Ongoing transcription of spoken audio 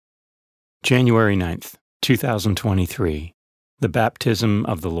January 9th, 2023. The Baptism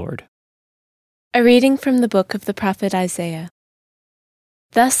of the Lord. A reading from the book of the prophet Isaiah.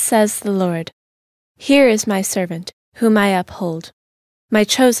 Thus says the Lord, Here is my servant, whom I uphold, my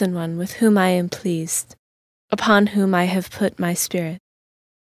chosen one with whom I am pleased, upon whom I have put my spirit.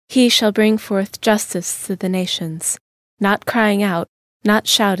 He shall bring forth justice to the nations, not crying out, not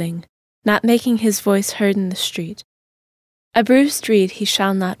shouting, not making his voice heard in the street. A bruised reed he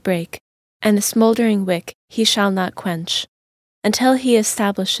shall not break, and a smoldering wick he shall not quench, until he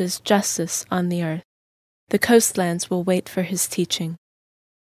establishes justice on the earth. The coastlands will wait for his teaching.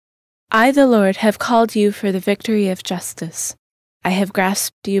 I, the Lord, have called you for the victory of justice. I have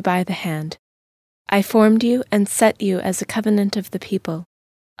grasped you by the hand. I formed you and set you as a covenant of the people,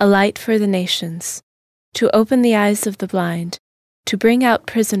 a light for the nations, to open the eyes of the blind, to bring out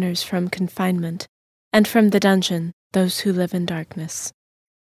prisoners from confinement, and from the dungeon those who live in darkness.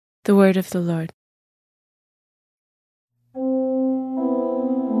 The word of the Lord.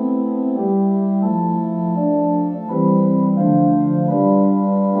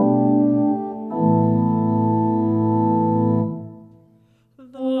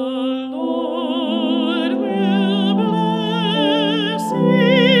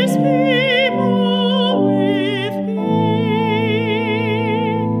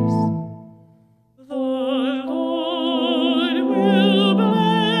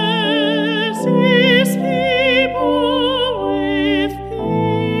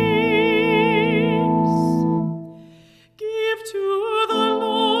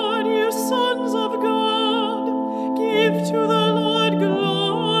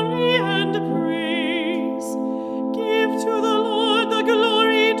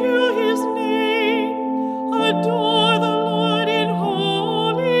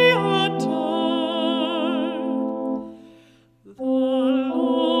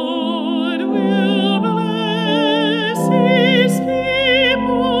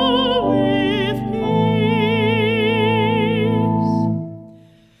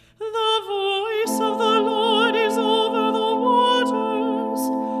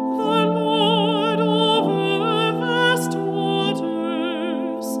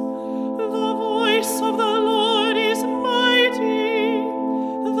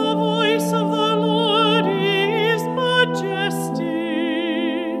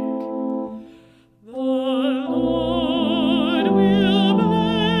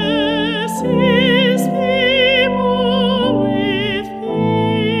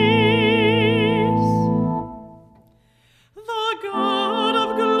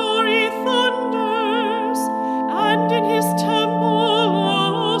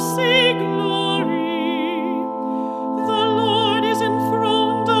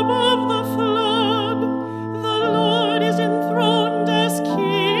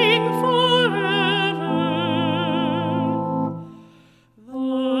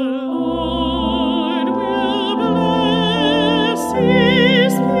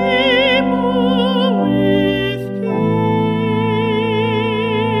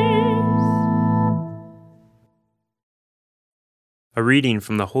 A reading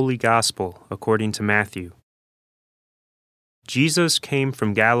from the Holy Gospel according to Matthew. Jesus came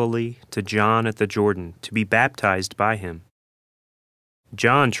from Galilee to John at the Jordan to be baptized by him.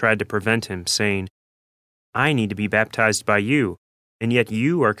 John tried to prevent him, saying, "I need to be baptized by you, and yet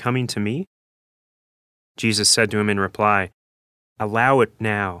you are coming to me?" Jesus said to him in reply, "Allow it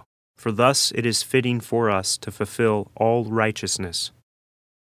now, for thus it is fitting for us to fulfill all righteousness."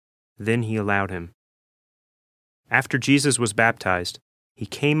 Then he allowed him. After Jesus was baptized, he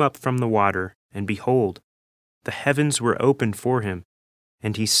came up from the water, and behold, the heavens were opened for him,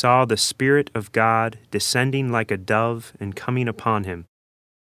 and he saw the Spirit of God descending like a dove and coming upon him.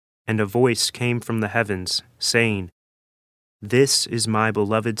 And a voice came from the heavens, saying, "This is my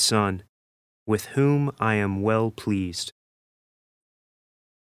beloved Son, with whom I am well pleased."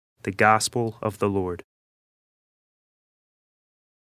 The Gospel of the Lord.